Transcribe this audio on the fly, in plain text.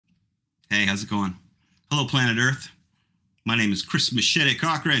Hey, how's it going? Hello, planet Earth. My name is Chris Machete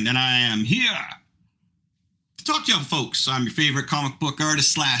Cochran, and I am here to talk to you folks. I'm your favorite comic book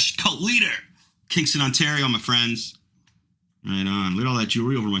artist / cult leader, Kingston, Ontario, my friends. Right on. Look at all that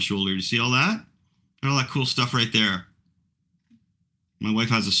jewelry over my shoulder. Do you see all that? Look at all that cool stuff right there. My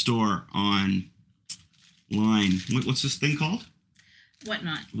wife has a store online. What's this thing called?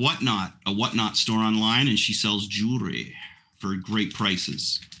 Whatnot. Whatnot. A Whatnot store online, and she sells jewelry for great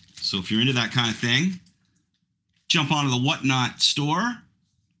prices. So if you're into that kind of thing, jump onto the Whatnot store.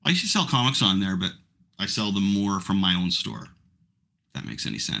 I used to sell comics on there, but I sell them more from my own store. If that makes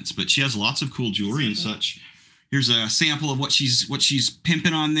any sense. But she has lots of cool jewelry and such. Here's a sample of what she's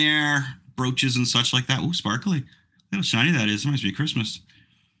pimping on there. Brooches and such like that. Ooh, sparkly. Look how shiny that is. It reminds me of Christmas.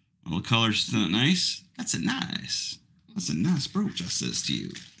 All the colors nice. That's a nice brooch, I says to you.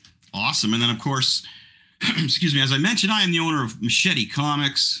 Awesome. And then, of course, excuse me, as I mentioned, I am the owner of Machete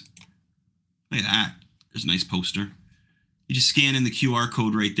Comics. Look at that. There's a nice poster. You just scan in the QR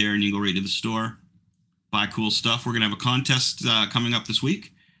code right there and you go right to the store. Buy cool stuff. We're going to have a contest coming up this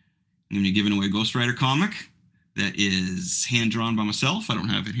week. I'm going to be giving away a Ghost Rider comic that is hand-drawn by myself. I don't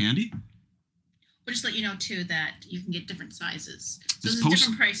have it handy. We'll just let you know, too, that you can get different sizes. So this is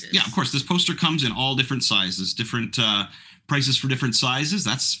different prices. Yeah, of course. This poster comes in all different sizes. Different prices for different sizes.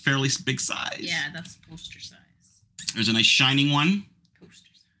 That's fairly big size. Yeah, that's poster size. There's a nice shining one.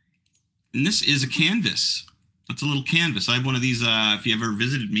 And this is a canvas. That's a little canvas. I have one of these. If you ever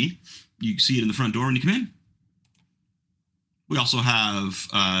visited me, you can see it in the front door when you come in. We also have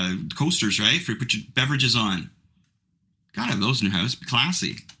coasters, right? For you put your beverages on. Gotta have those in your house. Be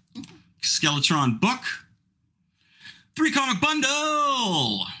classy. Skeletron book. 3-comic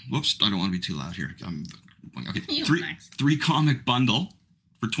bundle. Whoops, I don't want to be too loud here. Okay, three comic bundle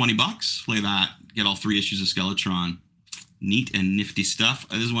for $20. Look at that. Get all 3 issues of Skeletron. Neat and nifty stuff.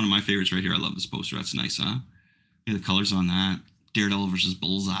 This is one of my favorites right here. I love this poster. That's nice, huh? Look at the colors on that. Daredevil versus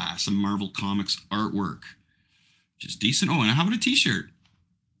Bullseye. Some Marvel Comics artwork. Which is decent. Oh, and how about a t-shirt?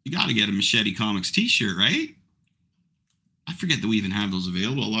 You got to get a Machete Comics t-shirt, right? I forget that we even have those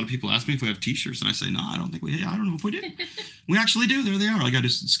available. A lot of people ask me if we have t-shirts, and I say, no, I don't think we do. I don't know if we do. We actually do. There they are. I got to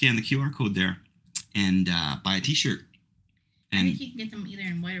scan the QR code there and buy a t-shirt. And I think you can get them either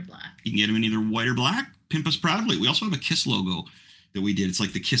in white or black. You can get them in either white or black. Pimp us proudly. We also have a KISS logo that we did. It's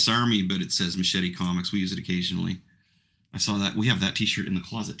like the KISS Army, but it says Machete Comics. We use it occasionally. I saw that. We have that t-shirt in the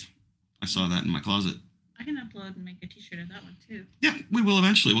closet. I saw that in my closet. I can upload and make a t-shirt of that one, too. Yeah, we will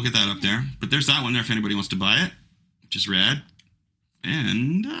eventually. We'll get that up there. But there's that one there if anybody wants to buy it, which is rad.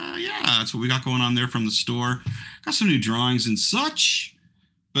 And, yeah, that's what we got going on there from the store. Got some new drawings and such.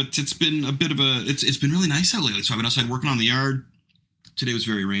 But it's been a bit of a... It's been really nice out lately. So I've been outside working on the yard. Today was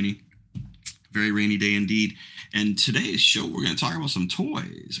very rainy. Very rainy day indeed. And today's show, we're going to talk about some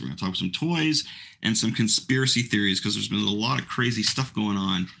toys. We're going to talk about some toys and some conspiracy theories because there's been a lot of crazy stuff going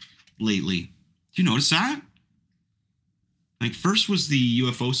on lately. Did you notice that? Like, first was the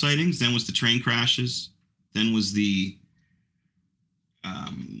UFO sightings, then was the train crashes, then was the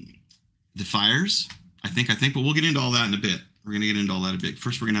fires, I think, but we'll get into all that in a bit. We're going to get into all that in a bit.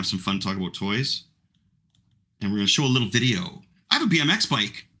 First, we're going to have some fun talk about toys. And we're going to show a little video. I have a BMX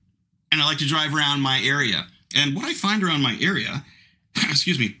bike, and I like to drive around my area. And what I find around my area,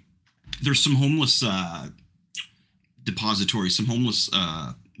 excuse me, there's some homeless depositories, some homeless,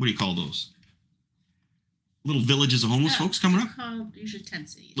 what do you call those? Little villages of homeless folks coming up. Called usually tent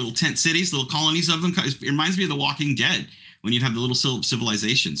cities. Little tent cities, little colonies of them. It reminds me of The Walking Dead when you'd have the little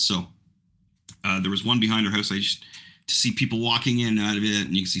civilizations. So there was one behind our house. I used to see people walking in and out of it,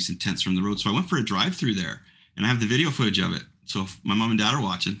 and you can see some tents from the road. So I went for a drive through there, and I have the video footage of it. So if my mom and dad are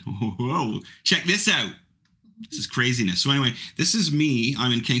watching, whoa, check this out. This is craziness. So anyway, this is me.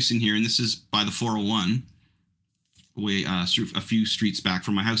 I'm in Kingston here, and this is by the 401. A few streets back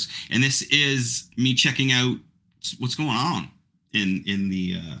from my house, and this is me checking out what's going on in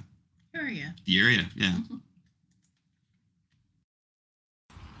the area. The area, yeah. Mm-hmm.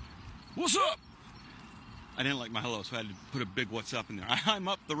 What's up? I didn't like my hello, so I had to put a big "what's up" in there. I'm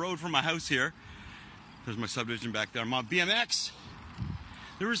up the road from my house here. There's my subdivision back there. I'm on BMX.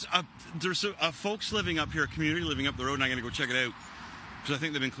 There's folks living up here, a community living up the road, and I'm gonna go check it out because I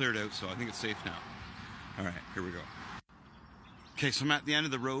think they've been cleared out, so I think it's safe now. All right, here we go. Okay, so I'm at the end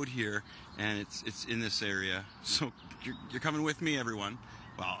of the road here, and it's in this area. So you're coming with me, everyone.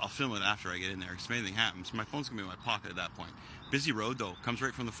 Well, I'll film it after I get in there, because if anything happens, my phone's gonna be in my pocket at that point. Busy road though, comes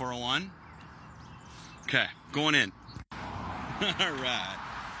right from the 401. Okay, going in. All right,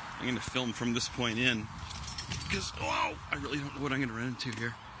 I'm gonna film from this point in, because I really don't know what I'm gonna run into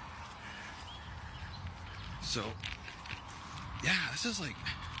here. So, yeah, this is like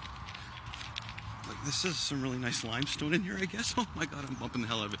Like, this is some really nice limestone in here, I guess. Oh my god, I'm bumping the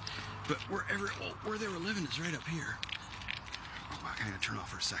hell out of it. But where they were living is right up here. Oh, I gotta turn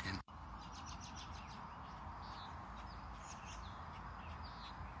off for a second.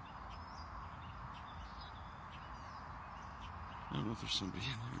 I don't know if there's somebody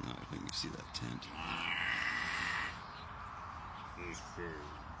in there or not. I think you see that tent.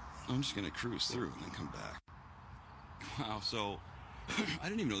 I'm just gonna cruise through and then come back. Wow, so I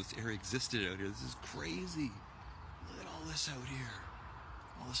didn't even know this area existed out here. This is crazy. Look at all this out here.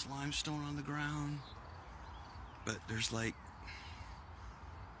 All this limestone on the ground. But there's like,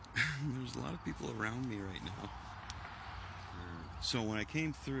 there's a lot of people around me right now. So when I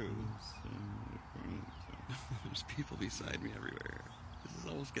came through, there's people beside me everywhere. This is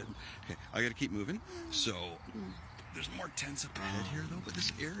almost getting, okay, I gotta keep moving. So there's more tents up ahead here though, but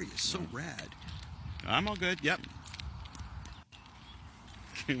this area is so rad. I'm all good, yep.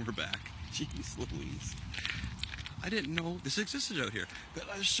 Okay, we're back. Jeez Louise. I didn't know this existed out here, but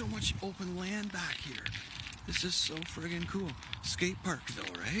there's so much open land back here. This is so friggin' cool. Skate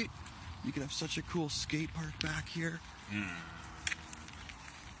Parkville, right? You could have such a cool skate park back here.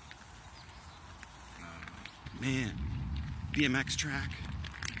 Man, BMX track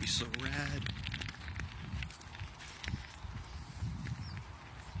would be so rad.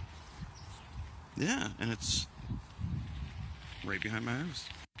 Yeah, and it's right behind my house.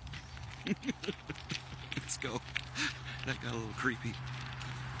 Let's go. That got a little creepy.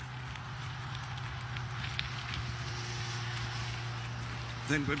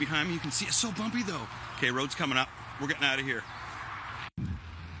 Then right behind me, you can see it's so bumpy though. Okay, road's coming up. We're getting out of here.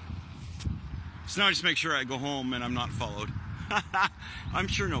 So now I just make sure I go home and I'm not followed. I'm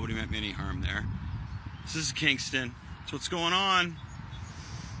sure nobody meant me any harm there. This is Kingston. That's what's going on.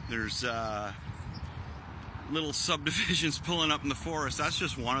 There's little subdivisions pulling up in the forest. That's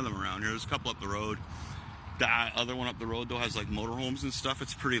just one of them around here. There's a couple up the road. That other one up the road though has like motorhomes and stuff.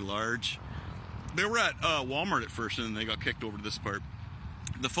 It's pretty large. They were at Walmart at first and then they got kicked over to this part.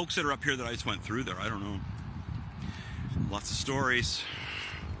 The folks that are up here that I just went through there, I don't know. Lots of stories.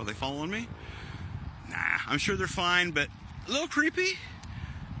 Are they following me? Nah, I'm sure they're fine, but a little creepy.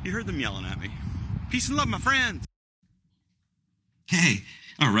 You heard them yelling at me. Peace and love, my friends. Hey,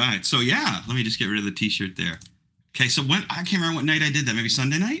 all right. So yeah, let me just get rid of the t-shirt there. Okay, so when I can't remember what night I did that. Maybe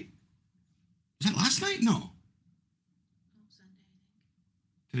Sunday night? Was that last night? No. Sunday.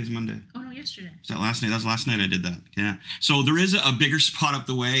 Today's Monday. Oh no, yesterday. Was that last night? That was last night I did that. Yeah. So there is a bigger spot up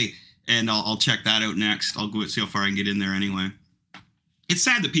the way, and I'll check that out next. I'll go see how far I can get in there anyway. It's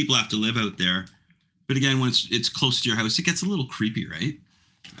sad that people have to live out there. But again, when it's close to your house, it gets a little creepy, right?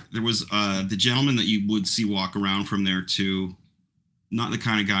 There was the gentleman that you would see walk around from there too. Not the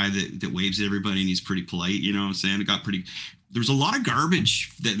kind of guy that waves at everybody and he's pretty polite, you know what I'm saying? It got pretty... There's a lot of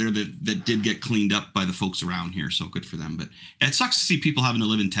garbage that did get cleaned up by the folks around here, so good for them. But it sucks to see people having to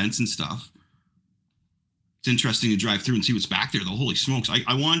live in tents and stuff. It's interesting to drive through and see what's back there, though. Holy smokes.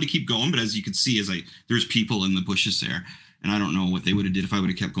 I wanted to keep going, but as you could see, there's people in the bushes there. And I don't know what they would have did if I would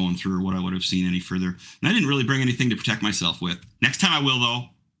have kept going through or what I would have seen any further. And I didn't really bring anything to protect myself with. Next time I will, though.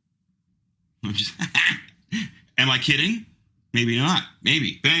 I'm just... Am I kidding? Maybe not.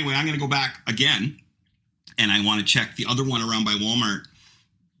 Maybe. But anyway, I'm going to go back again. And I want to check the other one around by Walmart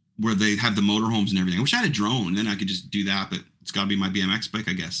where they have the motorhomes and everything. I wish I had a drone. Then I could just do that. But it's got to be my BMX bike,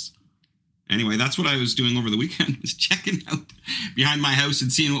 I guess. Anyway, that's what I was doing over the weekend. Was checking out behind my house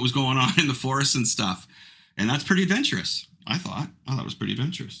and seeing what was going on in the forest and stuff. And that's pretty adventurous. I thought it was pretty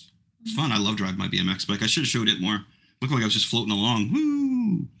adventurous. It's fun. I love driving my BMX bike. I should have showed it more. Looked like I was just floating along.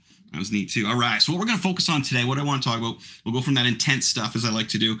 Woo! That was neat too. All right. So what we're going to focus on today, what I want to talk about, we'll go from that intense stuff as I like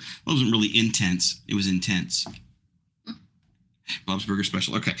to do. Well, it wasn't really intense. It was intense. Bob's Burger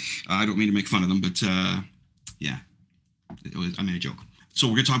Special. Okay. I don't mean to make fun of them, but yeah. I made a joke. So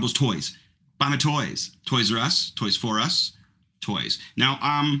we're going to talk about toys. Buy my toys. Toys R Us. Toys for Us. Toys. Now,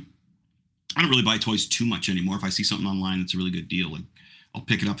 I don't really buy toys too much anymore. If I see something online that's a really good deal, like I'll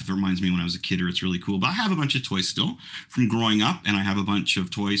pick it up if it reminds me when I was a kid or it's really cool. But I have a bunch of toys still from growing up, and I have a bunch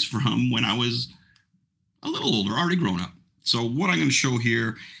of toys from when I was a little older, already grown up. So what I'm going to show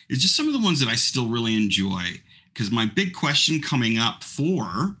here is just some of the ones that I still really enjoy. Because my big question coming up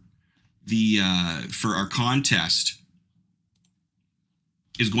for our contest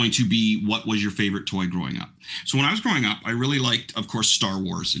is going to be, what was your favorite toy growing up? So when I was growing up, I really liked, of course, Star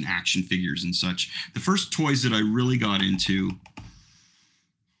Wars and action figures and such. The first toys that I really got into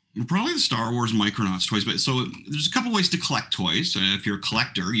were probably the Star Wars Micronauts toys. But so there's a couple ways to collect toys. If you're a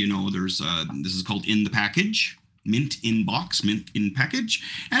collector, you know there's this is called in the package, mint in box, mint in package.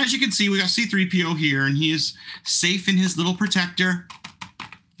 And as you can see, we got C-3PO here, and he is safe in his little protector.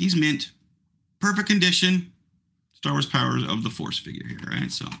 He's mint. perfect condition. Star Wars Powers of the Force figure here,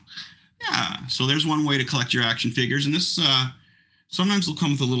 right? So, yeah. So there's one way to collect your action figures. And this, sometimes they'll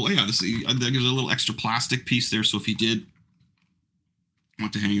come with a little, there's a little extra plastic piece there. So if you did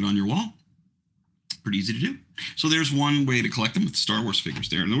want to hang it on your wall, pretty easy to do. So there's one way to collect them with Star Wars figures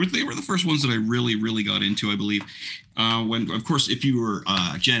there. And they were the first ones that I really, really got into, I believe. When, of course, if you were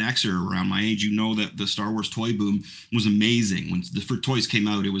Gen Xer around my age, you know that the Star Wars toy boom was amazing. When the toys came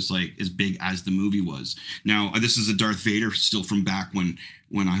out, it was like as big as the movie was. Now, this is a Darth Vader still from back when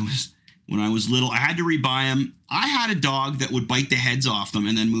I was little. I had to rebuy them. I had a dog that would bite the heads off them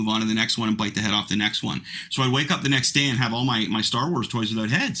and then move on to the next one and bite the head off the next one. So I'd wake up the next day and have all my Star Wars toys without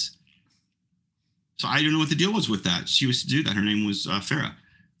heads. So I don't know what the deal was with that. She used to do that. Her name was Farah.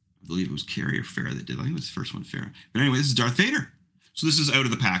 I believe it was Carrie or Farah that did. I think it was the first one, Farah. But anyway, this is Darth Vader. So this is out of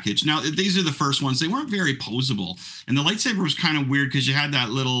the package. Now, these are the first ones. They weren't very posable. And the lightsaber was kind of weird because you had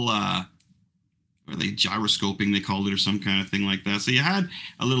that little, are they gyroscoping, they called it, or some kind of thing like that. So you had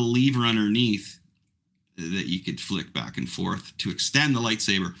a little lever underneath that you could flick back and forth to extend the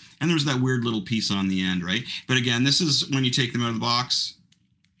lightsaber. And there was that weird little piece on the end, right? But again, this is when you take them out of the box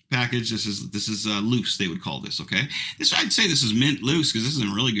package. This is loose, they would call this. Okay, I'd say this is mint loose because this is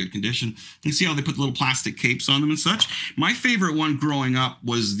in really good condition. You see how they put the little plastic capes on them and such. My favorite one growing up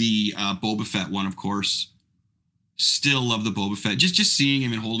was the Boba Fett one, of course. Still love the Boba Fett. Just seeing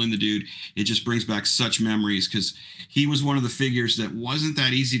him and holding the dude, it just brings back such memories because he was one of the figures that wasn't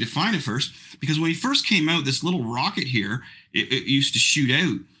that easy to find at first. Because when he first came out, this little rocket here, it used to shoot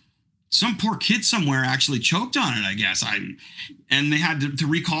out. Some poor kid somewhere actually choked on it, I guess. And they had to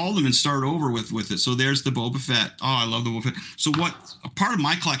recall them and start over with it. So there's the Boba Fett. Oh, I love the Boba Fett. So a part of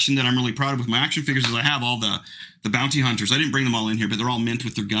my collection that I'm really proud of with my action figures is I have all the bounty hunters. I didn't bring them all in here, but they're all mint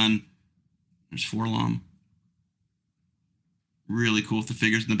with their gun. There's 4 of them. Really cool with the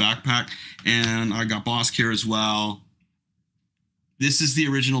figures in the backpack. And I got Bosk here as well. This is the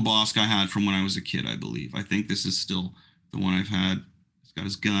original Bosk I had from when I was a kid, I believe. I think this is still the one I've had. Got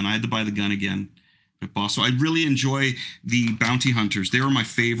his gun. I had to buy the gun again at Boss. So I really enjoy the bounty hunters. They were my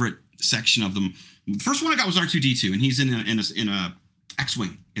favorite section of them. The first one I got was R2-D2, and he's in a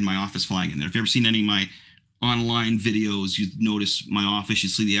X-Wing in my office flying in there. If you've ever seen any of my online videos, you notice my office, you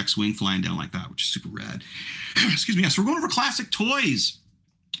see the X-Wing flying down like that, which is super rad. Excuse me. Yeah, so we're going over classic toys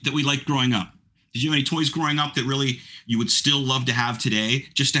that we liked growing up. Did you have any toys growing up that really you would still love to have today,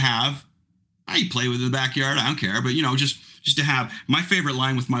 just to have? You play with it in the backyard. I don't care, but just to have. My favorite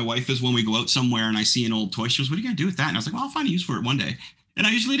line with my wife is when we go out somewhere and I see an old toy, she goes, "What are you going to do with that?" And I was like, "Well, I'll find a use for it one day." And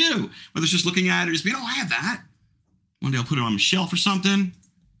I usually do. Whether it's just looking at it, just being, "Oh, I have that." One day I'll put it on a shelf or something.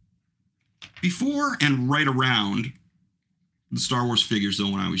 Before and right around the Star Wars figures, though,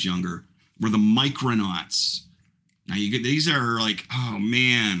 when I was younger, were the Micronauts. Now, these are like, oh,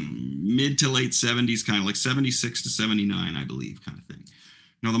 man, mid to late 70s, kind of like 76 to 79, I believe, kind of thing.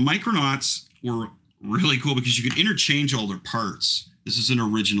 Now, the Micronauts were really cool because you could interchange all their parts. This is an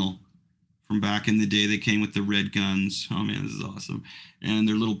original from back in the day. They came with the red guns. Oh, man, this is awesome. And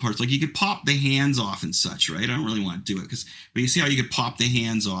their little parts. Like, you could pop the hands off and such, right? I don't really want to do it. But you see how you could pop the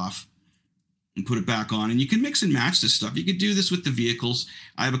hands off and put it back on. And you can mix and match this stuff. You could do this with the vehicles.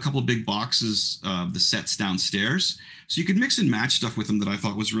 I have a couple of big boxes of the sets downstairs. So you could mix and match stuff with them that I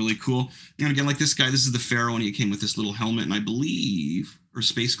thought was really cool. And again, like this guy, this is the Pharaoh, and he came with this little helmet, and I believe, or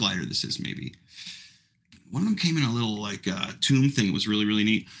Space Glider this is maybe. One of them came in a little like tomb thing. It was really, really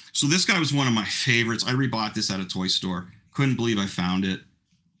neat. So this guy was one of my favorites. I rebought this at a toy store. Couldn't believe I found it.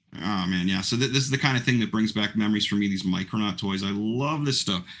 Oh, man, yeah. So this is the kind of thing that brings back memories for me, these Micronaut toys. I love this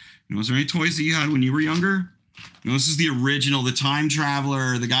stuff. Was there any toys that you had when you were younger? This is the original, the time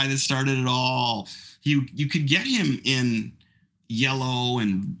traveler, the guy that started it all. You could get him in yellow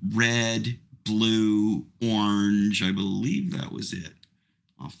and red, blue, orange. I believe that was it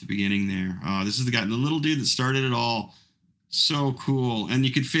off the beginning there. This is the guy, the little dude that started it all. So cool. And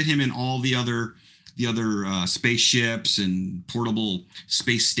you could fit him in all the other spaceships and portable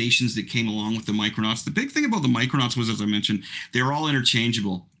space stations that came along with the Micronauts. The big thing about the Micronauts was, as I mentioned, they were all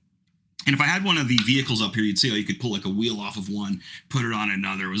interchangeable. And if I had one of the vehicles up here, you'd see how you could pull like a wheel off of one, put it on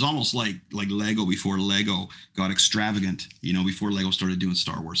another. It was almost like Lego before Lego got extravagant, before Lego started doing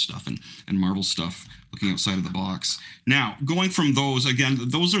Star Wars stuff and Marvel stuff, looking outside of the box. Now, going from those, again,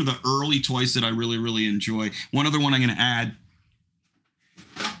 those are the early toys that I really, really enjoy. One other one I'm going to add.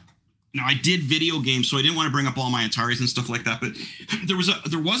 Now, I did video games, so I didn't want to bring up all my Ataris and stuff like that, but there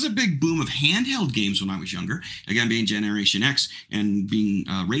was a big boom of handheld games when I was younger. Again, being Generation X and being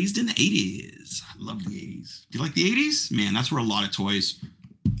raised in the 80s. I love the 80s. Do you like the 80s? Man, that's where a lot of toys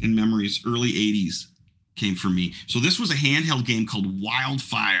and memories, early 80s. came for me. So this was a handheld game called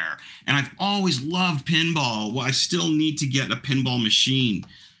Wildfire, and I've always loved pinball. Well, I still need to get a pinball machine.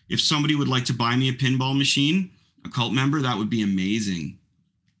 If somebody would like to buy me a pinball machine, a cult member, that would be amazing.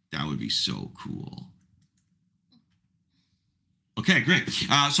 That would be so cool. Okay, great.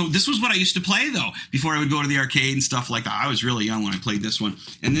 So this was what I used to play, though, before I would go to the arcade and stuff like that. I was really young when I played this one.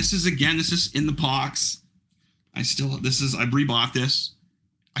 And this is in the box. I rebought this.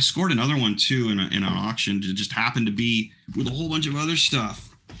 I scored another one, too, in an auction. It just happened to be with a whole bunch of other stuff.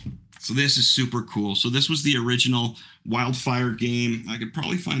 So this is super cool. So this was the original Wildfire game. I could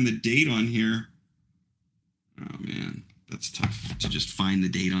probably find the date on here. Oh, man. That's tough to just find the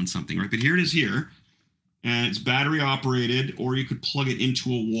date on something, right? But here it is here. And it's battery operated, or you could plug it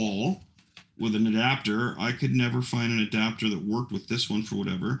into a wall with an adapter. I could never find an adapter that worked with this one for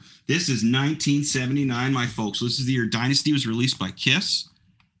whatever. This is 1979, my folks. So this is the year Dynasty was released by Kiss.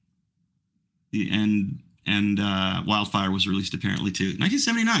 And Wildfire was released apparently too.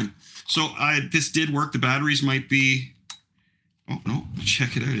 1979. So this did work. The batteries might be... Oh, no.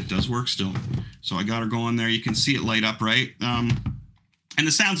 Check it out. It does work still. So I got her going there. You can see it light up, right? And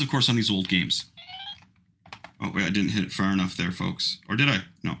the sounds, of course, on these old games. Oh, wait, I didn't hit it far enough there, folks. Or did I?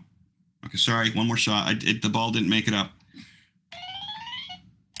 No. Okay, sorry. One more shot. The ball didn't make it up.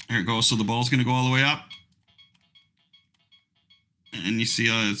 There it goes. So the ball's going to go all the way up. And you see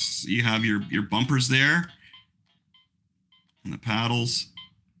you have your bumpers there. And the paddles.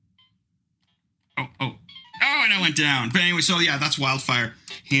 Oh, and I went down. But anyway, so yeah, that's Wildfire.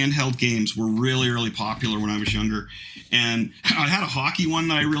 Handheld games were really, really popular when I was younger. And I had a hockey one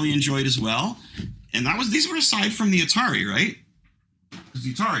that I really enjoyed as well. And these were aside from the Atari, right? Because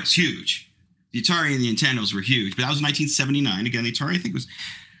the Atari is huge. The Atari and the Nintendos were huge. But that was 1979. Again, the Atari, I think,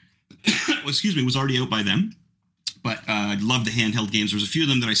 was already out by then. But I love the handheld games. There's a few of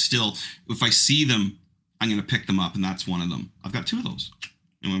them that I still, if I see them, I'm going to pick them up. And that's one of them. I've got two of those.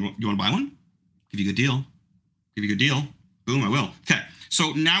 You want to buy one? Give you a good deal. Boom, I will. Okay.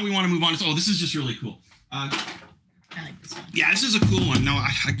 So now we want to move on. Oh, this is just really cool. I like this one. Yeah, this is a cool one. Now,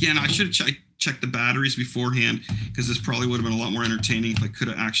 I should have checked the batteries beforehand, because this probably would have been a lot more entertaining if I could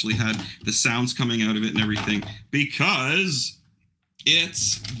have actually had the sounds coming out of it and everything, because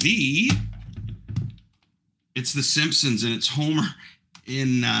it's the Simpsons, and it's Homer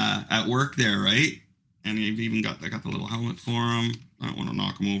in at work there, right? And I got the little helmet for him. I don't want to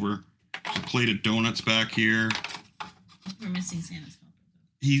knock him over. There's a plate of donuts back here. We're missing Santa's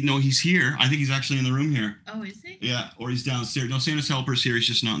helper. He's here. I think he's actually in the room here. Oh, is he? Yeah, or he's downstairs. No, Santa's helper's here. He's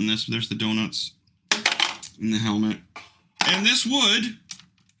just not in this. There's the donuts in the helmet. And this would,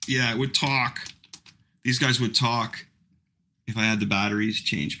 it would talk. These guys would talk if I had the batteries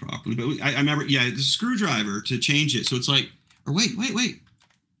changed properly. But I remember, the screwdriver to change it. So it's like, or wait.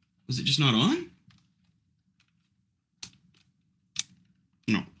 Was it just not on?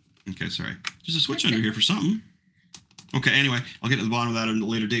 No. Okay, sorry. There's a switch under here for something. Okay, anyway, I'll get to the bottom of that at a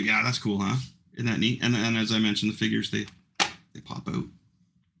later date. Yeah, that's cool, huh? Isn't that neat? And as I mentioned, the figures, they pop out.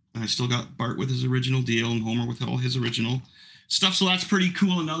 And I still got Bart with his original deal and Homer with all his original stuff. So that's pretty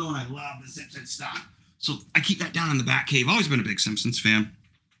cool. Another one, I love the Simpsons stuff. So I keep that down in the back cave. I've always been a big Simpsons fan.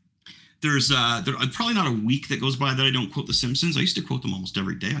 There's probably not a week that goes by that I don't quote the Simpsons. I used to quote them almost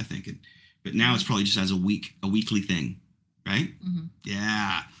every day, I think. But now it's probably just as a weekly thing, right? Mm-hmm.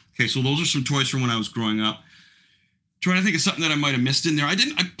 Yeah. Okay, so those are some toys from when I was growing up. Trying to think of something that I might have missed in there. I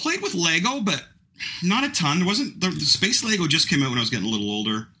played with Lego, but not a ton. There wasn't the Space Lego just came out when I was getting a little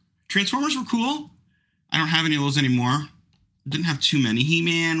older. Transformers were cool. I don't have any of those anymore. Didn't have too many.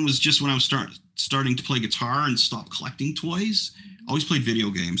 He-Man was just when I was starting to play guitar and stop collecting toys. Always played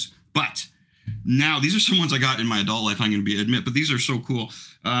video games. But now these are some ones I got in my adult life, I'm going to admit, but these are so cool.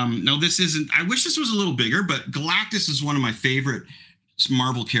 Now this isn't, I wish this was a little bigger, but Galactus is one of my favorite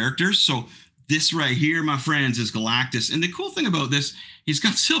Marvel characters. So this right here, my friends, is Galactus. And the cool thing about this, he's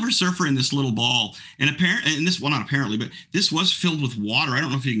got Silver Surfer in this little ball. And not apparently, but this was filled with water. I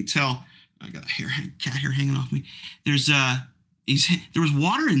don't know if you can tell. I got cat hair hanging off me. There was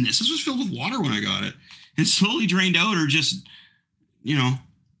water in this. This was filled with water when I got it. And slowly drained out, or just,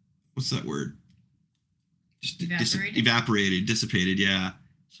 what's that word? Just evaporated, dissipated, yeah.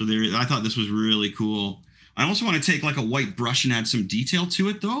 So I thought this was really cool. I also want to take like a white brush and add some detail to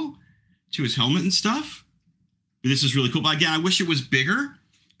it, though. To his helmet and stuff. This is really cool. But again, I wish it was bigger,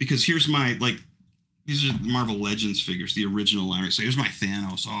 because here's my, these are Marvel Legends figures, the original line. So here's my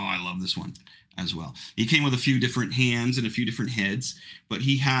Thanos. Oh, I love this one as well. He came with a few different hands and a few different heads, but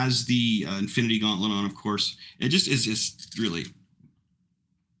he has the Infinity Gauntlet on, of course. It just is just really,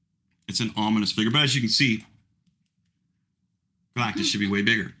 it's an ominous figure. But as you can see, Galactus should be way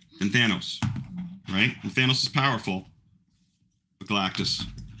bigger than Thanos. right? And Thanos is powerful, but Galactus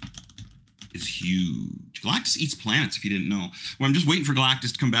is huge. Galactus eats planets, if you didn't know. Well, I'm just waiting for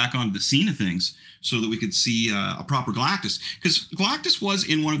Galactus to come back onto the scene of things so that we could see a proper Galactus. Because Galactus was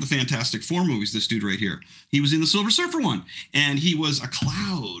in one of the Fantastic Four movies, this dude right here. He was in the Silver Surfer one, and he was a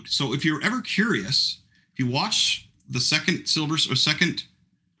cloud. So if you're ever curious, if you watch the second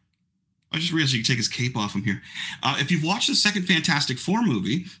I just realized you can take his cape off him here. If you've watched the second Fantastic Four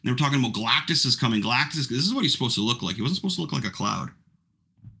movie, they were talking about Galactus is coming. This is what he's supposed to look like. He wasn't supposed to look like a cloud.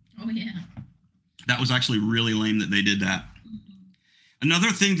 Oh, yeah. That was actually really lame that they did that. Another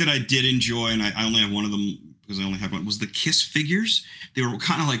thing that I did enjoy, and I only have one of them because I only have one, was the Kiss figures. They were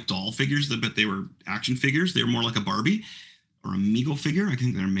kind of like doll figures, but they were action figures. They were more like a Barbie or a Mego figure. I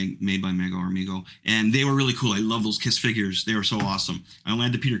think they're made by Mego or Mego. And they were really cool. I love those Kiss figures. They were so awesome. I only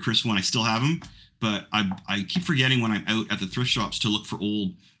had the Peter Criss one. I still have them. But I keep forgetting when I'm out at the thrift shops to look for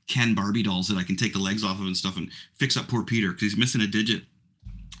old Ken Barbie dolls that I can take the legs off of and stuff and fix up poor Peter because he's missing a digit.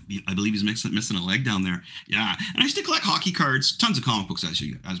 I believe he's missing a leg down there. Yeah. And I used to collect hockey cards, tons of comic books,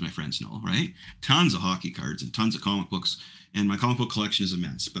 as my friends know, right? Tons of hockey cards and tons of comic books. And my comic book collection is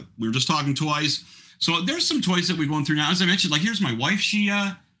immense. But we were just talking toys. So there's some toys that we're going through now. As I mentioned, like here's my wife. She,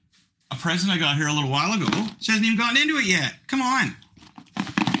 a present I got here a little while ago. She hasn't even gotten into it yet. Come on.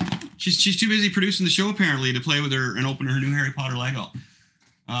 She's too busy producing the show, apparently, to play with her and open her new Harry Potter Lego.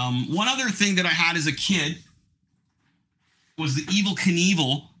 One other thing that I had as a kid was the Evil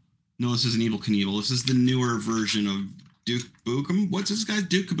Knievel. No, this isn't Evil Knievel. This is the newer version of Duke Boom. What's this guy?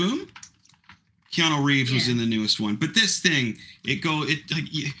 Duke Kaboom? Keanu Reeves was in the newest one. But this thing, you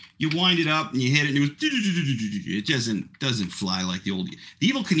wind it up and you hit it and it doesn't fly like the old. The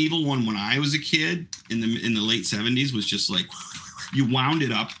Evil Knievel one when I was a kid in the late 70s was just like you wound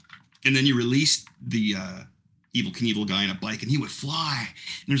it up and then you released the Evil Knievel guy on a bike and he would fly.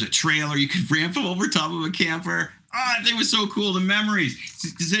 And there's a trailer, you could ramp him over top of a camper. Oh, that thing was so cool. The memories.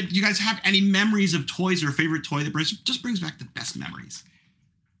 Do you guys have any memories of toys or a favorite toy that just brings back the best memories?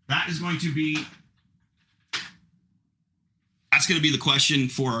 That's going to be the question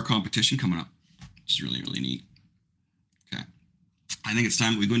for our competition coming up, which is really, really neat. Okay. I think it's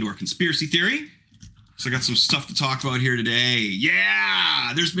time that we go into our conspiracy theory. So I got some stuff to talk about here today.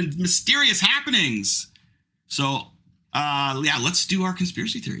 Yeah, there's been mysterious happenings. So, let's do our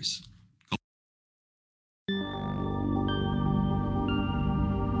conspiracy theories.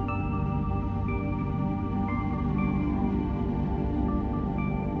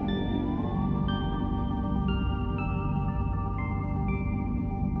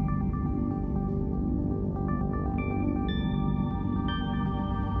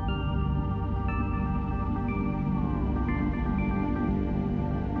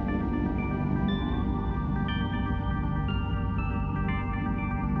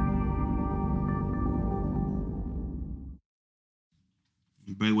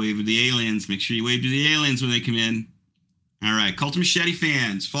 Everybody wave to the aliens. Make sure you wave to the aliens when they come in. All right. Cult of Machete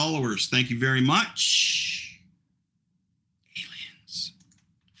fans, followers, thank you very much. Aliens.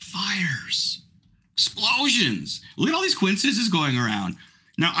 Fires. Explosions. Look at all these coincidences going around.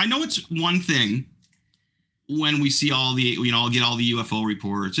 Now, I know it's one thing when we see all the, get all the UFO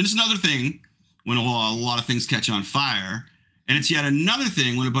reports. And it's another thing when a lot of things catch on fire. And it's yet another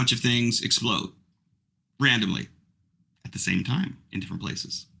thing when a bunch of things explode randomly at the same time in different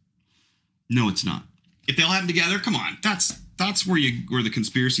places. No, it's not. If they all happen together, come on. That's where the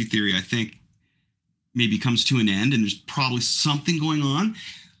conspiracy theory, I think, maybe comes to an end, and there's probably something going on.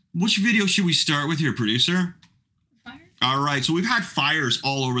 Which video should we start with here, producer? Fire. All right, so we've had fires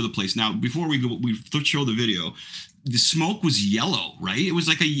all over the place. Now, before we show the video, the smoke was yellow, right? It was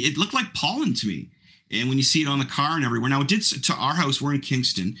it looked like pollen to me. And when you see it on the car and everywhere. Now, it did, to our house, we're in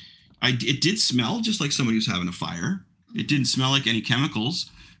Kingston. It did smell just like somebody was having a fire. It didn't smell like any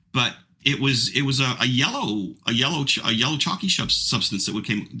chemicals, but it was a yellow chalky substance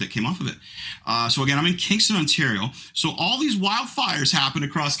that came off of it. So again, I'm in Kingston, Ontario. So all these wildfires happen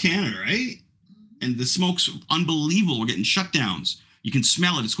across Canada, right? And the smoke's unbelievable. We're getting shutdowns. You can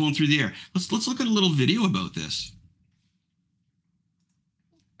smell it. It's going through the air. Let's look at a little video about this.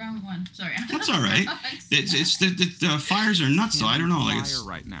 Wrong one. Sorry. That's all right. It's the fires are nuts, though. I don't know. Fire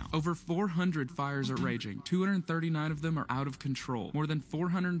right now. Over 400 fires are raging. 239 of them are out of control. More than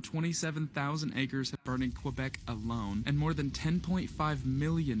 427,000 acres have burned in Quebec alone, and more than 10.5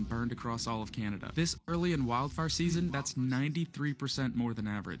 million burned across all of Canada. This early in wildfire season, that's 93% more than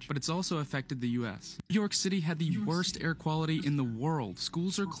average. But it's also affected the U.S. New York City had the worst air quality in the world.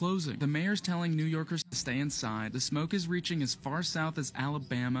 Schools are closing. The mayor's telling New Yorkers to stay inside. The smoke is reaching as far south as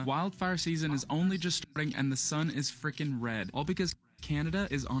Alabama. Wildfire season is only just starting and the sun is frickin' red. All because Canada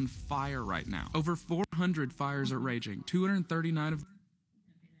is on fire right now. Over 400 fires are raging. 239 of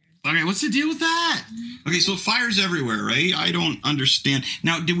Okay, what's the deal with that? Okay, so fires everywhere, right? I don't understand.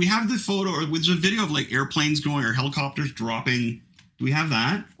 Now, did we have the photo or was there a video of like airplanes going or helicopters dropping? Do we have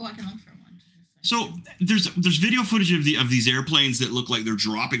that? Oh, I can look for one. So there's video footage of these airplanes that look like they're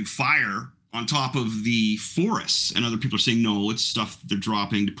dropping fire on top of the forests, and other people are saying no, it's stuff they're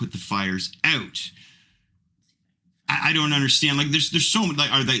dropping to put the fires out. I don't understand. Like, there's so much. Like,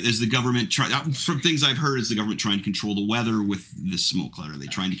 is the government trying? From things I've heard, is the government trying to control the weather with the smoke cloud? Are they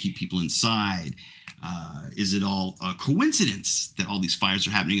trying to keep people inside? Is it all a coincidence that all these fires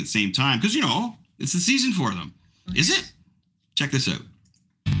are happening at the same time? Because it's the season for them. Okay. Is it? Check this out.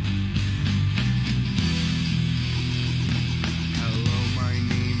 Hello, my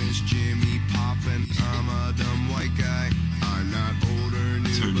name is Jimmy Poppin'. I'm a dumb white guy. I'm not older, new,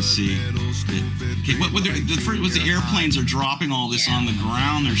 it's hard to see. Okay, the first was the airplanes are dropping all this on the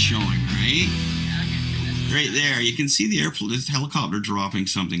ground. They're showing, right? Right there, you can see the this helicopter dropping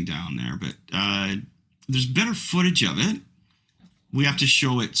something down there, but there's better footage of it. We have to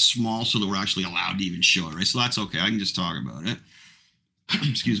show it small so that we're actually allowed to even show it, right? So that's okay. I can just talk about it.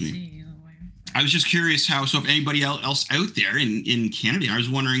 Excuse me. I was just curious so if anybody else out there in Canada, I was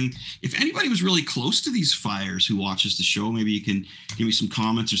wondering if anybody was really close to these fires who watches the show. Maybe you can give me some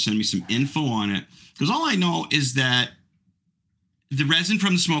comments or send me some info on it. Because all I know is that the resin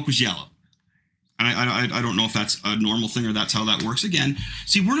from the smoke was yellow. And I don't know if that's a normal thing or that's how that works. Again,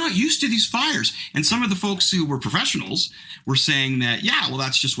 see, we're not used to these fires. And some of the folks who were professionals were saying that, yeah, well,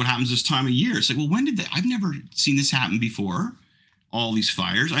 that's just what happens this time of year. It's like, well, when did that? I've never seen this happen before. All these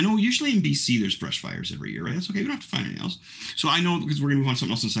fires. I know usually in BC there's brush fires every year, right? That's okay. We don't have to find anything else. So I know, because we're going to move on to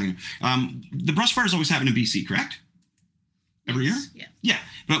something else in a second. The brush fires always happen in BC, correct? Every year? Yeah. Yeah,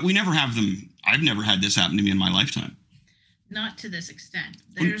 but we never have them. I've never had this happen to me in my lifetime. Not to this extent.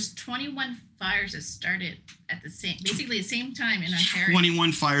 There's 21 fires that started at the same time in Ontario.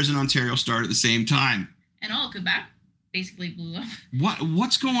 21 fires in Ontario start at the same time. And all of Quebec basically blew up.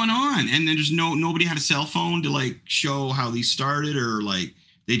 What's going on? And then there's nobody had a cell phone to like show how these started, or like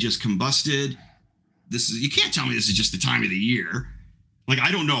they just combusted. You can't tell me this is just the time of the year. Like,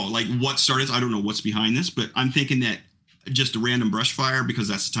 I don't know like what started. I don't know what's behind this, but I'm thinking that just a random brush fire because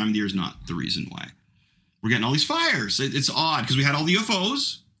that's the time of the year is not the reason why we're getting all these fires. It's odd because we had all the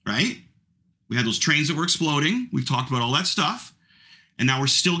UFOs, right? We had those trains that were exploding. We've talked about all that stuff. And now we're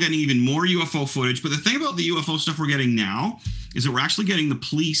still getting even more UFO footage. But the thing about the UFO stuff we're getting now is that we're actually getting the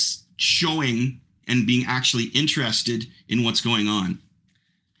police showing and being actually interested in what's going on.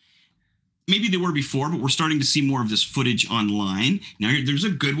 Maybe they were before, but we're starting to see more of this footage online. Now, there's a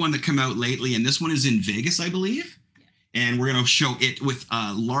good one that came out lately, and this one is in Vegas, I believe. And we're going to show it with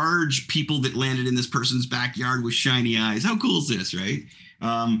large people that landed in this person's backyard with shiny eyes. How cool is this, right?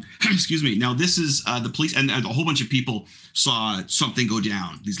 Excuse me. Now, this is the police, and a whole bunch of people saw something go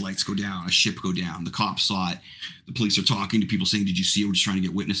down. These lights go down, a ship go down. The cops saw it. The police are talking to people saying, did you see it? We're just trying to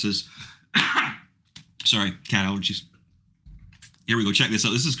get witnesses. Sorry, cat allergies. Here we go. Check this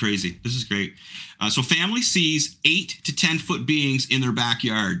out. This is crazy. This is great. So family sees 8 to 10 foot beings in their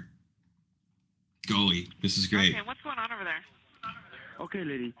backyard. Golly, this is great. Okay, what's going on over there? Okay,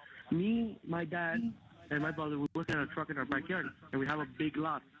 lady. Me, my dad, and my brother were working on a truck in our backyard, and we have a big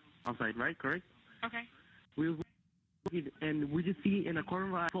lot outside, right? Correct? Okay. And we just see in a corner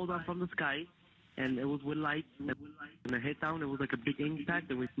of our eye fall down from the sky, and it was with light, and I hit down. It was like a big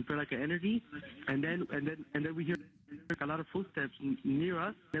impact, and we felt like an energy, and then we hear a lot of footsteps near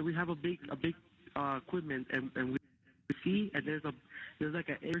us. Then we have a big equipment, and we see, and there's like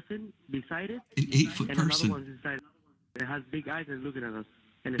a person beside it, an 8-foot and person. another one's inside. It has big eyes and looking at us.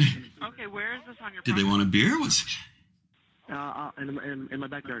 And Okay, where is this on your Did they property? want a beer? What's in my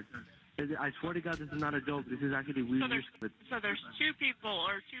backyard. I swear to God, this is not a joke. This is actually weird. So there's 2 people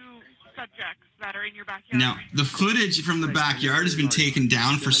or 2 subjects that are in your backyard. Now, the footage from the backyard has been taken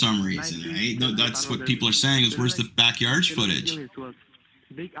down for some reason, right? No, that's what people are saying is, where's the backyard footage?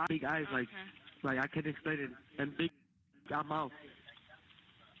 Big eyes, like I can't explain it, and big mouth.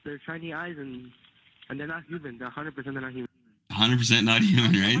 They're shiny eyes, and they're not human. They're 100% they're not human. 100% not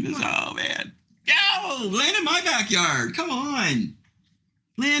human, right? Oh, man. Go! Land in my backyard. Come on.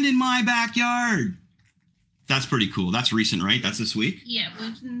 Land in my backyard. That's pretty cool. That's recent, right? That's this week? Yeah,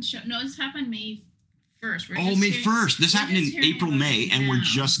 we can show. No, this happened May 1st. May 1st. This happened in April, May, and we're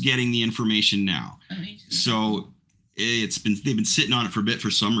just getting the information now. So they've been sitting on it for a bit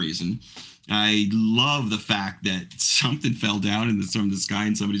for some reason. I love the fact that something fell down from the sky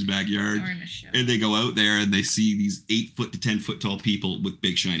in somebody's backyard, and they go out there and they see these 8 foot to 10 foot tall people with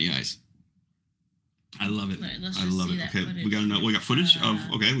big shiny eyes. I love it. Let's I just love see it. that Okay, footage. we got footage of.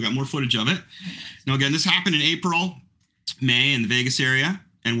 Okay, we got more footage of it. Now again, this happened in April, May in the Vegas area,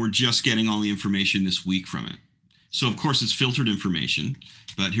 and we're just getting all the information this week from it. So of course it's filtered information,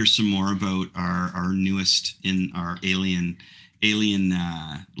 but here's some more about our newest in our alien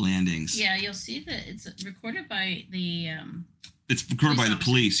landings. Yeah, you'll see that it's recorded by the. It's recorded by the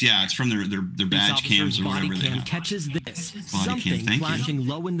police. Yeah, it's from their badge cams or whatever they have. Catches this. Body Something cam, thank you. flashing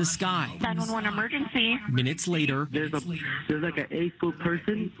low in the sky. 911 emergency. Minutes later, There's like an 8-foot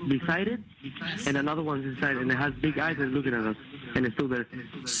person beside it, and another one's inside, and it has big eyes and looking at us, and it's still there.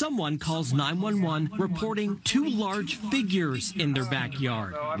 someone calls 911 reporting two large figures in their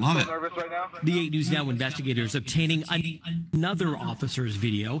backyard. Love it. The 8 News Now investigators obtaining another officer's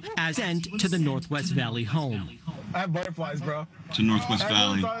video as sent to the Northwest Valley home. I have butterflies, bro. To Northwest Everyone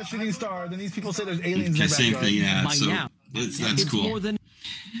Valley. thought a shooting star. Then these people say there's aliens Okay, in same their thing. Yeah. By So now, that's it's cool. more than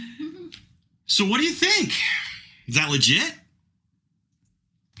So what do you think? Is that legit?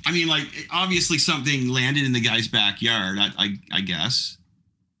 I mean, like, obviously something landed in the guy's backyard. I guess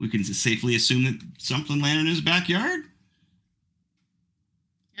we can safely assume that something landed in his backyard.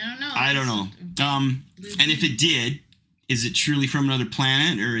 I don't know. And if it did, is it truly from another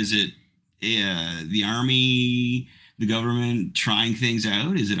planet, or is it the army, the government trying things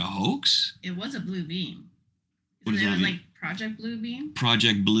out? Is it a hoax? It was a blue beam. What does Isn't that it mean? like Project Blue Beam?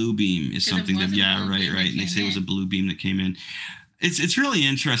 Project Blue Beam is 'Cause it something that, was a yeah, blue right. beam that And they say it was a came blue beam that came in. It's really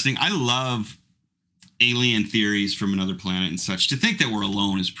interesting. I love alien theories from another planet and such. To think that we're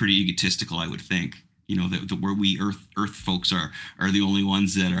alone is pretty egotistical, I would think. You know, that where we Earth folks are the only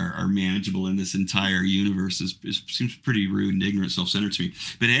ones that are manageable in this entire universe seems pretty rude and ignorant, self-centered to me.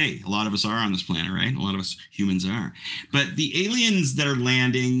 But hey, a lot of us are on this planet, right? A lot of us humans are. But the aliens that are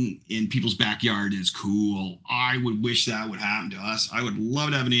landing in people's backyard is cool. I would wish that would happen to us. I would love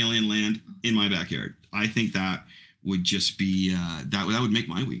to have an alien land in my backyard. I think that would just be that would make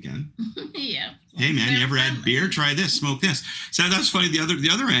my weekend. Yeah. Hey man, you They're ever had friendly. beer? Try this, smoke this. So that's funny. The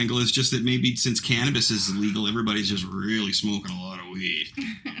other angle is just that maybe since cannabis is illegal, everybody's just really smoking a lot of weed.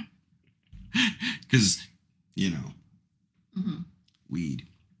 Because, weed.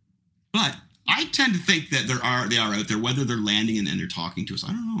 But I tend to think that they are out there, whether they're landing and they're talking to us.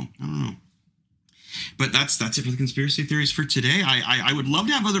 I don't know. But that's it for the conspiracy theories for today. I would love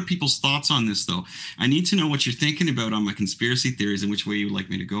to have other people's thoughts on this, though. I need to know what you're thinking about on my conspiracy theories and which way you would like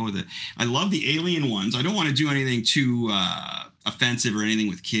me to go with it. I love the alien ones. I don't want to do anything too offensive or anything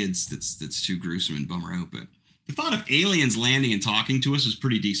with kids that's too gruesome and bummer out. But the thought of aliens landing and talking to us is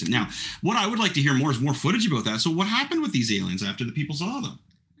pretty decent. Now, what I would like to hear more is more footage about that. So what happened with these aliens after the people saw them?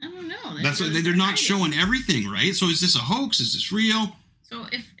 I don't know. That's what they're not showing everything, right? So is this a hoax? Is this real? So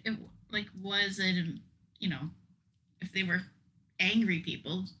if was it, if they were angry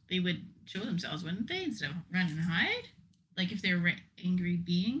people, they would show themselves, wouldn't they, instead of run and hide? Like if they were angry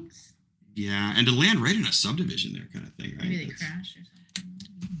beings? Yeah, and to land right in a subdivision there kind of thing, right? Maybe they crashed or something.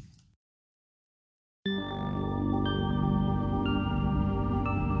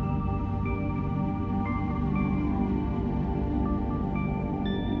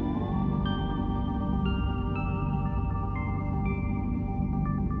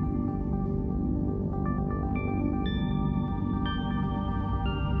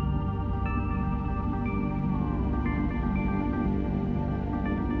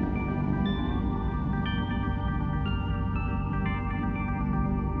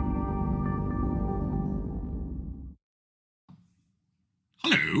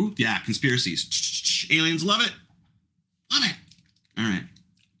 Hello. Yeah, conspiracies. Aliens love it. Love it. All right.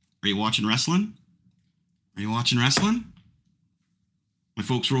 Are you watching wrestling? My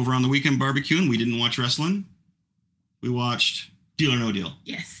folks were over on the weekend barbecuing. We didn't watch wrestling. We watched Deal or No Deal.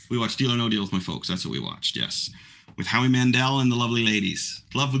 Yes. We watched Deal or No Deal with my folks. That's what we watched, yes. With Howie Mandel and the lovely ladies.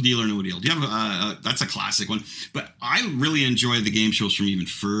 Love with Deal or No Deal. Do you have that's a classic one. But I really enjoy the game shows from even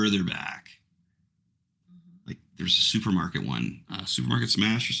further back. Like there's a supermarket one, Supermarket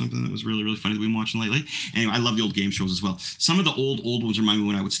Smash or something that was really, really funny that we've been watching lately. Anyway, I love the old game shows as well. Some of the old ones remind me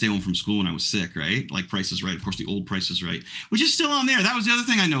when I would stay home from school when I was sick, right? Like Price is Right. Of course, the old Price is Right, which is still on there. That was the other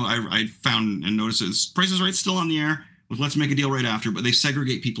thing I know I found and noticed is Price is Right still on the air with Let's Make a Deal right after, but they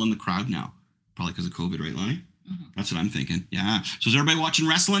segregate people in the crowd now. Probably because of COVID, right, Lonnie? Mm-hmm. That's what I'm thinking. Yeah. So is everybody watching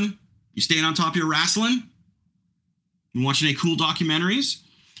wrestling? You staying on top of your wrestling? You watching any cool documentaries?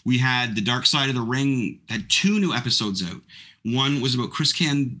 We had The Dark Side of the Ring, had 2 new episodes out. One was about Chris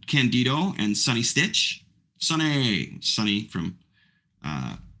Candido and Sonny Stitch. Sonny from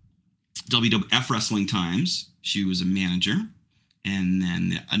WWF Wrestling Times. She was a manager. And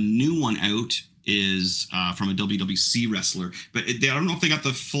then a new one out is from a WWC wrestler, but I don't know if they got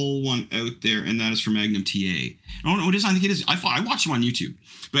the full one out there, and that is from Magnum TA. I don't know what it is. I think it is. I watched them on YouTube.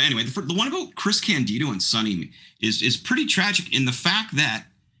 But anyway, the one about Chris Candido and Sunny is pretty tragic in the fact that,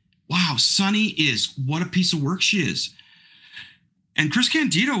 wow, Sunny is, what a piece of work she is. And Chris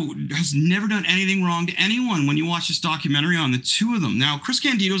Candido has never done anything wrong to anyone when you watch this documentary on the two of them. Now, Chris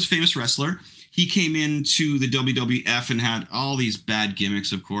Candido is a famous wrestler. He came into the WWF and had all these bad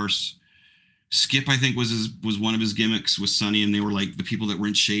gimmicks, of course. Skip, I think, was one of his gimmicks with Sunny, and they were like the people that were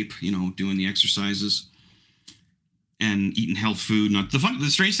in shape, you know, doing the exercises and eating health food. The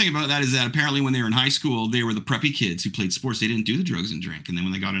strange thing about that is that apparently when they were in high school, they were the preppy kids who played sports. They didn't do the drugs and drink. And then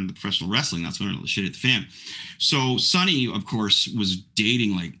when they got into professional wrestling, that's when all the shit hit the fan. So Sunny, of course, was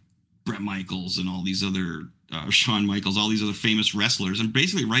dating like Bret Michaels and all these other, Shawn Michaels, all these other famous wrestlers, and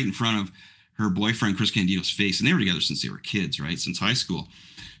basically right in front of her boyfriend, Chris Candido's face. And they were together since they were kids, right? Since high school.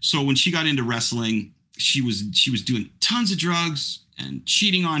 So when she got into wrestling, she was doing tons of drugs and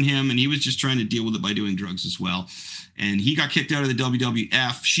cheating on him, and he was just trying to deal with it by doing drugs as well. And he got kicked out of the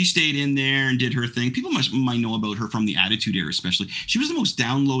WWF. She stayed in there and did her thing. People might know about her from the Attitude Era, especially. She was the most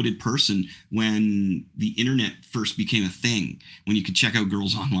downloaded person when the internet first became a thing, when you could check out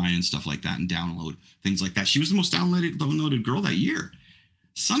girls online and stuff like that and download things like that. She was the most downloaded girl that year.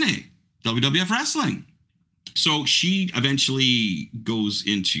 Sunny, WWF wrestling. So she eventually goes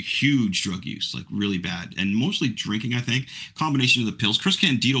into huge drug use, like really bad, and mostly drinking, I think. Combination of the pills. Chris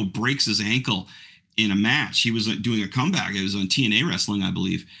Candido breaks his ankle in a match. He was doing a comeback. It was on TNA wrestling, I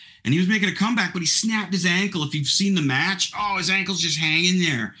believe. And he was making a comeback, but he snapped his ankle. If you've seen the match, his ankle's just hanging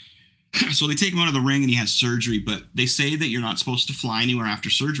there. So they take him out of the ring and he has surgery, but they say that you're not supposed to fly anywhere after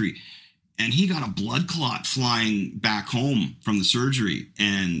surgery. And he got a blood clot flying back home from the surgery,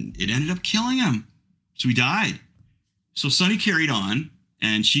 and it ended up killing him. So he died. So Sunny carried on,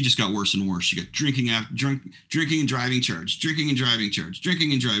 and she just got worse and worse. She got drinking and driving charge, drinking and driving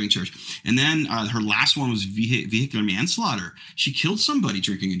charge. And then her last one was vehicular manslaughter. She killed somebody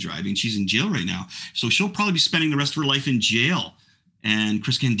drinking and driving. She's in jail right now. So she'll probably be spending the rest of her life in jail. And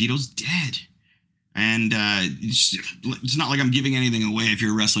Chris Candido's dead. And it's not like I'm giving anything away if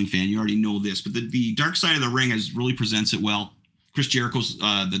you're a wrestling fan. You already know this. But the dark side of the ring really presents it well. Chris Jericho's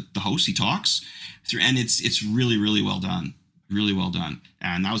the host. He talks. And it's really, really well done. Really well done.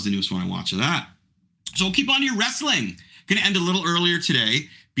 And that was the newest one I watched of that. So keep on to your wrestling. Going to end a little earlier today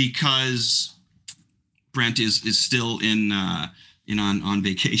because Brent is still on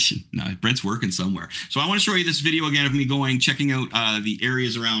vacation. No, Brent's working somewhere. So I want to show you this video again of me checking out the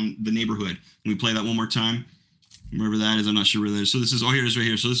areas around the neighborhood. Can we play that one more time? Wherever that is, I'm not sure where that is. So this is, here it is right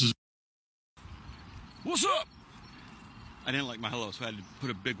here. So this is. What's up? I didn't like my hello, so I had to put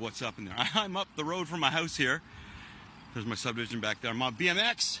a big what's up in there. I'm up the road from my house here. There's my subdivision back there. I'm on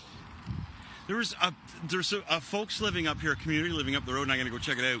BMX. There's folks living up here, a community living up the road, and I'm going to go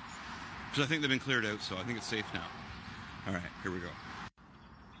check it out. Because I think they've been cleared out, so I think it's safe now. All right, here we go.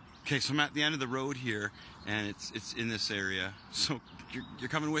 Okay, so I'm at the end of the road here, and it's in this area. So you're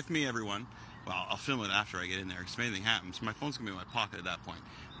coming with me, everyone. Well, I'll film it after I get in there, because if anything happens, my phone's going to be in my pocket at that point.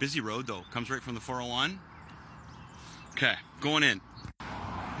 Busy road, though. Comes right from the 401. Okay, going in. All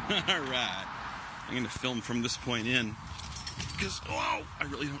right. I'm going to film from this point in because, I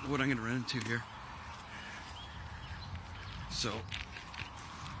really don't know what I'm going to run into here. So,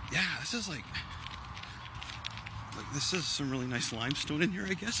 yeah, this is this is some really nice limestone in here,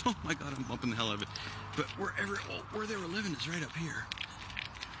 I guess. Oh my God, I'm bumping the hell out of it. But where they were living is right up here.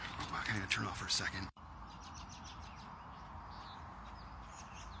 Oh, I'm going to turn off for a second.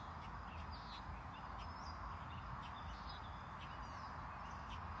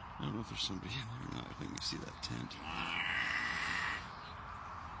 I don't know if there's somebody in there or not. I think you see that tent.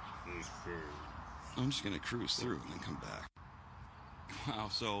 I'm just going to cruise through and then come back. Wow,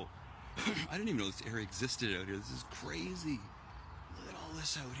 so I didn't even know this area existed out here. This is crazy. Look at all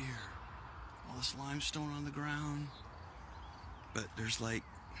this out here. All this limestone on the ground. But there's there's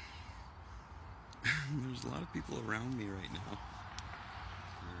a lot of people around me right now.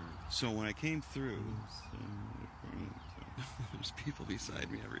 So when I came through, there's people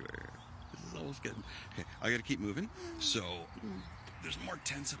beside me everywhere. This is almost getting... Okay, I gotta keep moving. So, there's more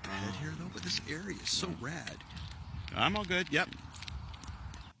tents up ahead here though, but this area is so rad. I'm all good, yep.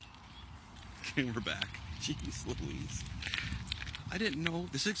 Okay, we're back. Jeez Louise. I didn't know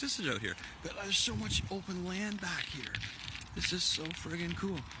this existed out here, but there's so much open land back here. This is so friggin'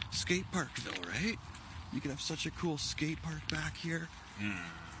 cool. Skate Parkville, right? You could have such a cool skate park back here.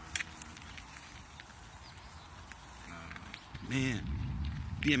 Man,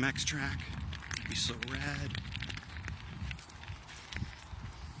 BMX track would be so rad.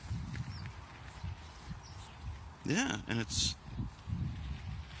 Yeah, and it's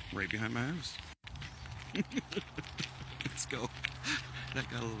right behind my house. Let's go. That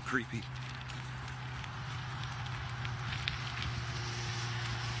got a little creepy.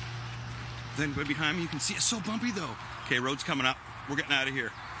 Then right behind me, you can see it's so bumpy though. Okay, road's coming up. We're getting out of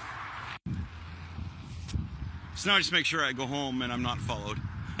here. So now I just make sure I go home and I'm not followed.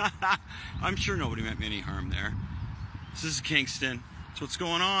 I'm sure nobody meant me any harm there. This is Kingston. So what's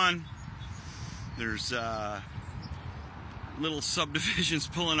going on? There's little subdivisions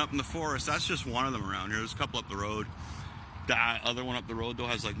pulling up in the forest. That's just one of them around here. There's a couple up the road. That other one up the road though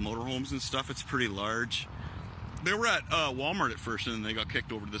has like motorhomes and stuff. It's pretty large. They were at Walmart at first and then they got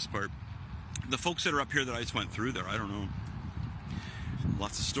kicked over to this part. The folks that are up here that I just went through there, I don't know.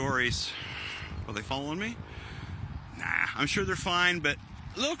 Lots of stories. Are they following me? Nah, I'm sure they're fine, but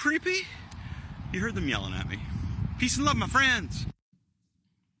a little creepy. You heard them yelling at me. Peace and love, my friends.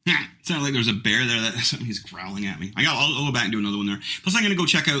 Yeah, it sounded like there was a bear there that somebody's growling at me. I'll go back and do another one there. Plus, I'm going to go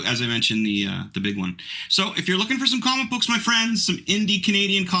check out, as I mentioned, the big one. So, if you're looking for some comic books, my friends, some indie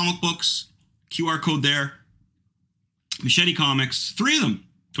Canadian comic books, QR code there. Machete Comics, 3 of them,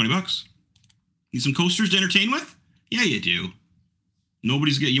 $20. Need some coasters to entertain with? Yeah, you do.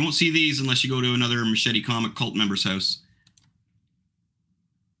 You won't see these unless you go to another Machete Comic cult member's house.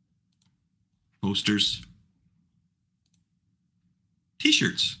 Posters.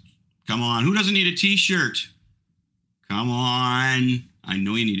 T-shirts. Come on, who doesn't need a t-shirt? Come on. I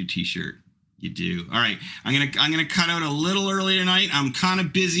know you need a t-shirt. You do. All right, I'm gonna cut out a little early tonight. I'm kind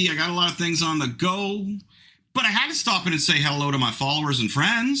of busy. I got a lot of things on the go. But I had to stop in and say hello to my followers and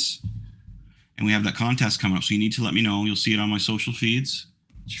friends. And we have that contest coming up, so you need to let me know. You'll see it on my social feeds.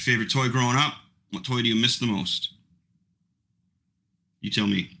 What's your favorite toy growing up? What toy do you miss the most? You tell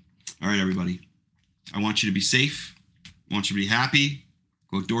me. All right, everybody. I want you to be safe. I want you to be happy.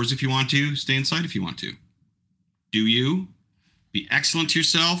 Go outdoors if you want to. Stay inside if you want to. Do you? Be excellent to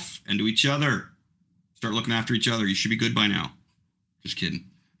yourself and to each other. Start looking after each other. You should be good by now. Just kidding.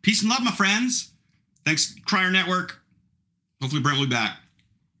 Peace and love, my friends. Thanks, Crier Network. Hopefully Brent will be back.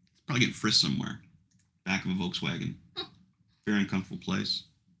 Probably getting frisked somewhere. Back of a Volkswagen. Very uncomfortable place.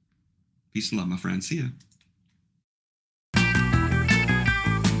 Peace and love, my friends. See ya.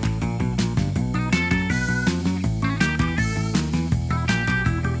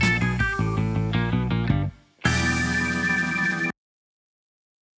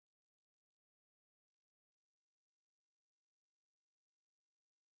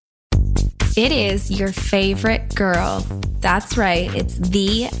 It is your favorite girl. That's right, it's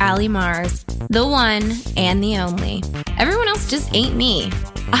the Allie Mars, the one and the only. Everyone else just ain't me.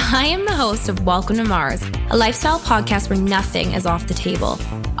 I am the host of Welcome to Mars, a lifestyle podcast where nothing is off the table.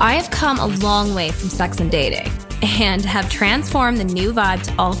 I have come a long way from sex and dating and have transformed the new vibe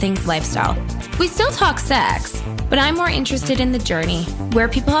to all things lifestyle. We still talk sex, but I'm more interested in the journey, where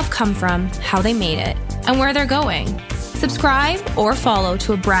people have come from, how they made it, and where they're going. Subscribe or follow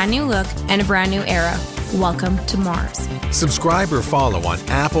to a brand new look and a brand new era. Welcome to Mars. Subscribe or follow on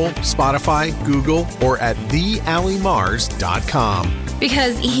Apple, Spotify, Google, or at theallymars.com.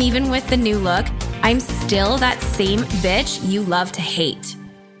 Because even with the new look, I'm still that same bitch you love to hate.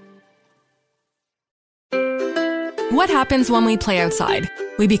 What happens when we play outside?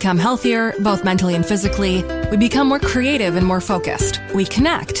 We become healthier, both mentally and physically. We become more creative and more focused. We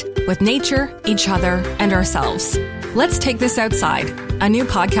connect with nature, each other, and ourselves. Let's Take This Outside, a new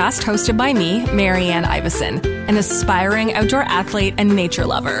podcast hosted by me, Marianne Iveson, an aspiring outdoor athlete and nature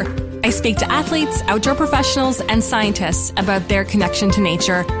lover. I speak to athletes, outdoor professionals, and scientists about their connection to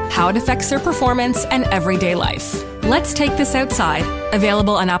nature, how it affects their performance, and everyday life. Let's Take This Outside,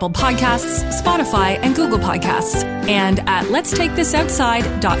 available on Apple Podcasts, Spotify, and Google Podcasts, and at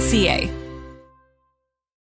letstakethisoutside.ca.